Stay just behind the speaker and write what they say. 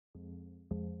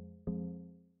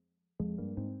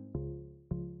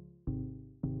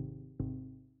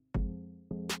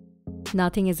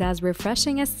Nothing is as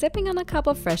refreshing as sipping on a cup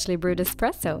of freshly brewed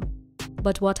espresso.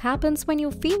 But what happens when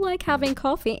you feel like having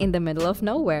coffee in the middle of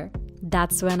nowhere?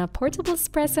 That's when a portable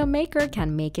espresso maker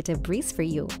can make it a breeze for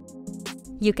you.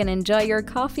 You can enjoy your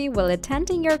coffee while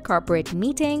attending your corporate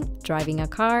meeting, driving a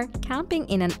car, camping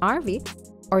in an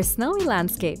RV, or snowy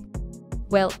landscape.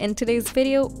 Well, in today's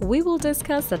video, we will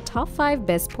discuss the top 5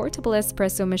 best portable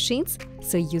espresso machines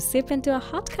so you sip into a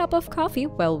hot cup of coffee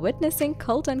while witnessing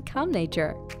cold and calm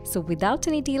nature. So without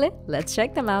any delay, let's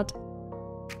check them out.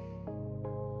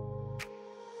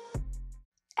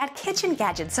 At Kitchen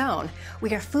Gadget Zone,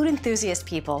 we are food enthusiast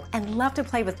people and love to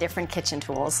play with different kitchen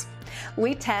tools.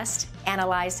 We test,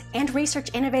 analyze, and research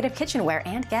innovative kitchenware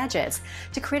and gadgets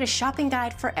to create a shopping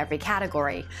guide for every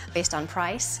category based on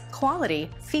price, quality,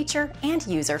 feature, and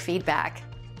user feedback.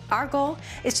 Our goal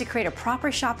is to create a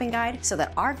proper shopping guide so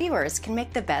that our viewers can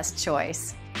make the best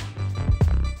choice.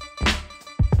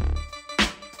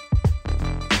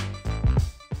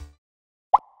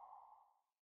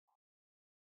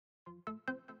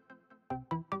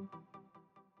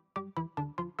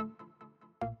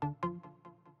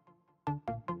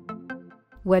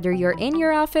 Whether you're in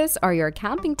your office or your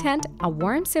camping tent, a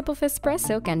warm sip of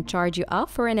espresso can charge you up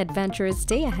for an adventurous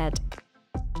day ahead.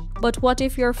 But what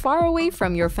if you're far away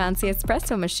from your fancy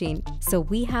espresso machine? So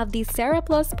we have the CERA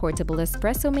Plus portable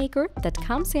espresso maker that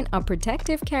comes in a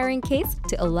protective carrying case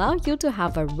to allow you to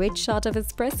have a rich shot of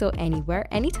espresso anywhere,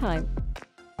 anytime.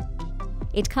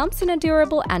 It comes in a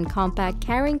durable and compact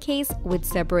carrying case with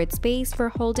separate space for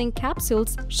holding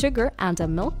capsules, sugar, and a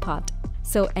milk pot.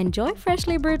 So enjoy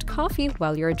freshly brewed coffee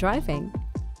while you're driving.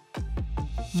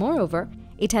 Moreover,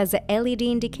 it has a LED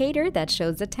indicator that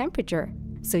shows the temperature,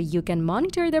 so you can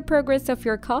monitor the progress of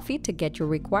your coffee to get your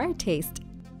required taste.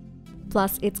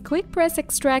 Plus, its quick press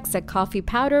extracts a coffee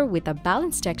powder with a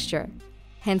balanced texture.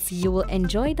 Hence, you will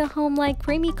enjoy the home-like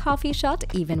creamy coffee shot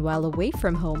even while away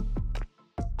from home.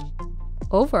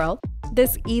 Overall,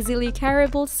 this easily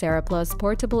carryable CERA Plus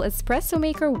portable espresso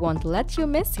maker won't let you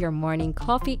miss your morning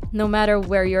coffee no matter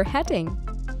where you're heading.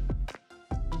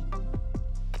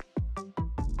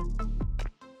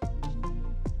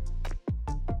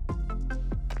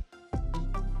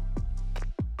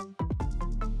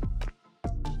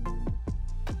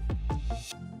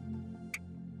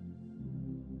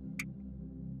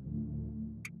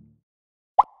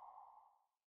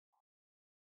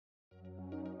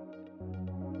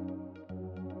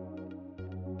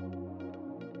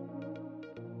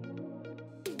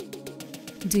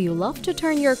 Do you love to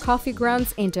turn your coffee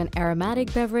grounds into an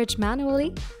aromatic beverage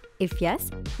manually? If yes,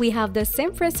 we have the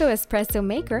Simpresso espresso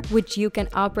maker, which you can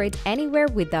operate anywhere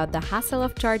without the hassle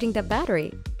of charging the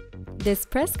battery. This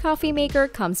press coffee maker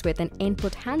comes with an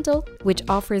input handle, which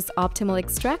offers optimal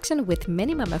extraction with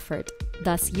minimum effort.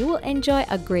 Thus, you will enjoy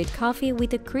a great coffee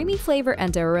with a creamy flavor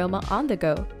and aroma on the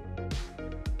go.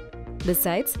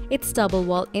 Besides, its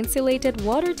double-wall insulated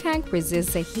water tank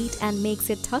resists the heat and makes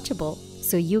it touchable,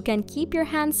 so you can keep your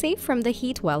hands safe from the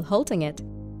heat while holding it.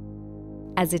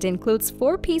 As it includes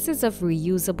 4 pieces of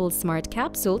reusable smart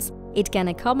capsules, it can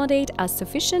accommodate a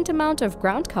sufficient amount of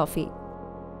ground coffee.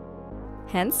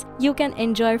 Hence, you can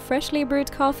enjoy freshly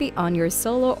brewed coffee on your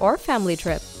solo or family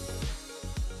trip.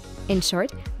 In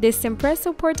short, this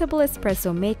Simpresso portable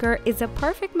espresso maker is a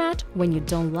perfect match when you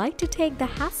don't like to take the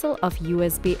hassle of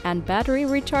USB and battery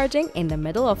recharging in the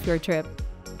middle of your trip.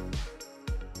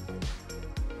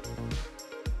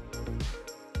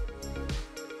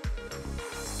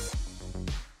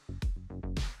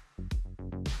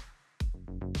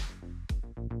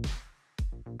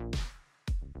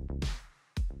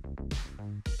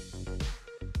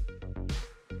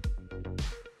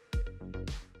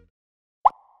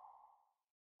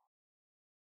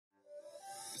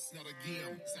 It's not a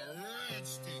game, it's a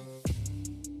rich thing.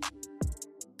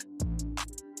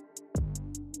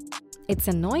 It's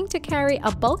annoying to carry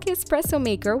a bulky espresso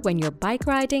maker when you're bike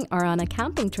riding or on a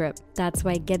camping trip. That's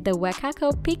why get the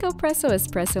Wacaco Picopresso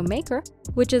espresso maker,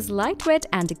 which is lightweight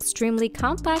and extremely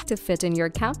compact to fit in your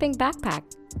camping backpack.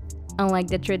 Unlike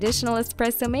the traditional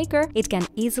espresso maker, it can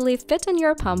easily fit in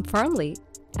your palm firmly.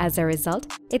 As a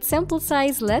result, its simple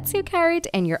size lets you carry it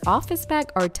in your office bag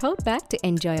or tote bag to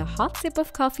enjoy a hot sip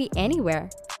of coffee anywhere.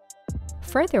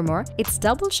 Furthermore, its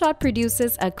double shot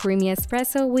produces a creamy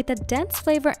espresso with a dense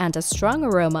flavor and a strong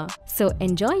aroma, so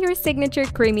enjoy your signature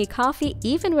creamy coffee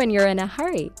even when you're in a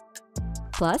hurry.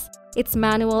 Plus, its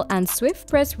manual and swift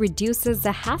press reduces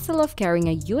the hassle of carrying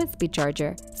a USB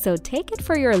charger, so take it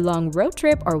for your long road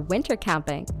trip or winter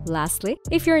camping. Lastly,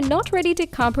 if you're not ready to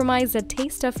compromise the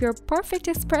taste of your perfect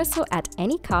espresso at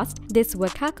any cost, this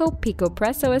Wacaco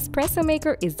Picopresso espresso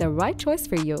maker is the right choice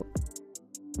for you.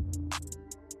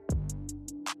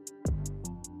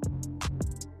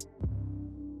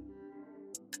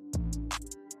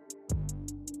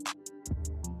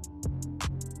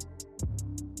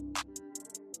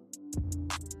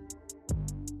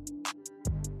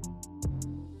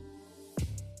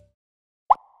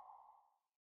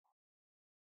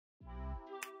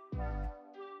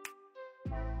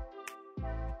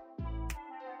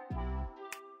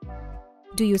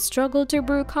 Do you struggle to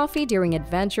brew coffee during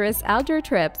adventurous outdoor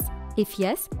trips? If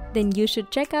yes, then you should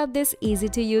check out this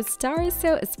easy-to-use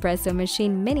STARESSO Espresso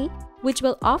Machine Mini, which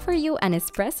will offer you an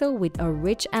espresso with a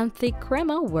rich and thick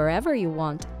crema wherever you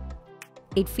want.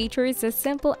 It features a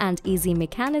simple and easy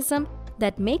mechanism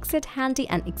that makes it handy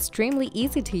and extremely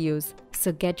easy to use,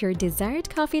 so get your desired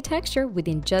coffee texture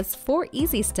within just 4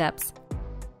 easy steps.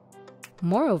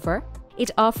 Moreover,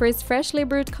 it offers freshly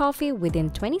brewed coffee within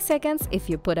 20 seconds if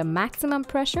you put a maximum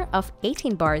pressure of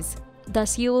 18 bars.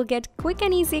 Thus, you will get quick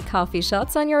and easy coffee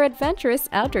shots on your adventurous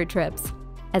outdoor trips.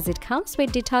 As it comes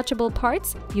with detachable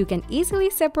parts, you can easily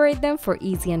separate them for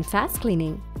easy and fast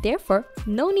cleaning. Therefore,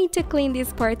 no need to clean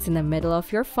these parts in the middle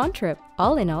of your fun trip.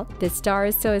 All in all, the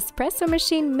STARESSO Espresso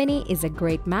Machine Mini is a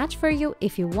great match for you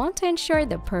if you want to ensure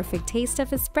the perfect taste of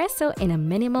espresso in a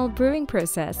minimal brewing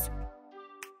process.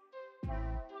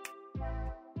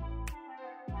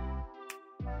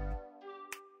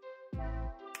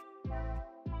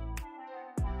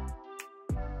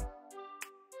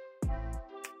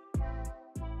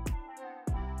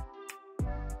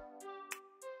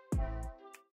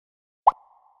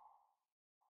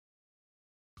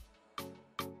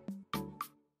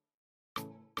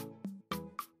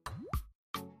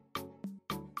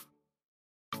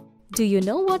 Do you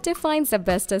know what defines the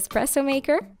best espresso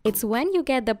maker? It's when you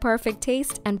get the perfect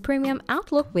taste and premium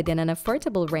outlook within an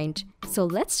affordable range. So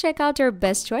let's check out our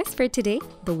best choice for today,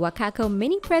 the Wacaco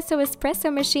Minipresso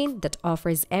espresso machine that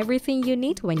offers everything you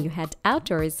need when you head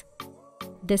outdoors.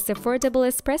 This affordable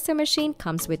espresso machine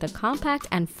comes with a compact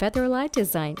and feather-light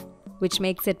design, which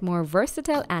makes it more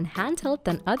versatile and handheld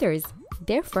than others.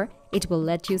 Therefore, it will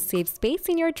let you save space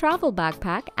in your travel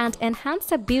backpack and enhance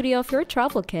the beauty of your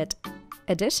travel kit.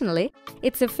 Additionally,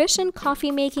 its efficient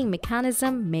coffee-making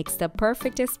mechanism makes the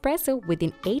perfect espresso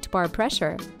within 8-bar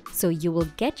pressure, so you will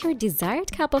get your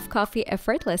desired cup of coffee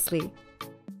effortlessly.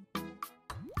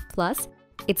 Plus,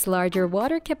 its larger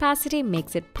water capacity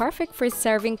makes it perfect for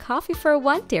serving coffee for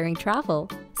one during travel,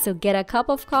 so get a cup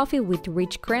of coffee with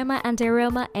rich crema and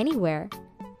aroma anywhere.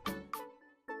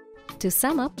 To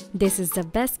sum up, this is the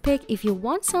best pick if you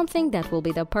want something that will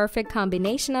be the perfect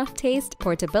combination of taste,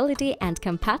 portability, and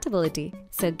compatibility.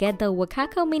 So get the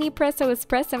Wacaco Minipresso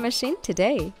espresso machine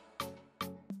today.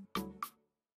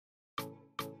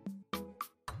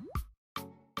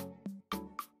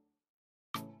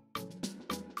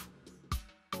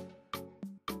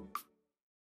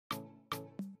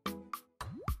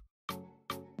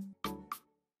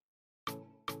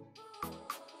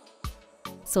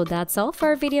 So that's all for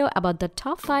our video about the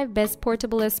top 5 best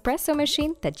portable espresso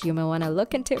machine that you may want to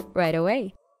look into right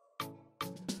away.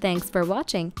 Thanks for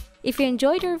watching. If you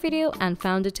enjoyed our video and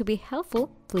found it to be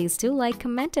helpful, please do like,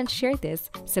 comment and share this.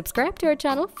 Subscribe to our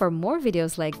channel for more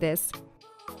videos like this.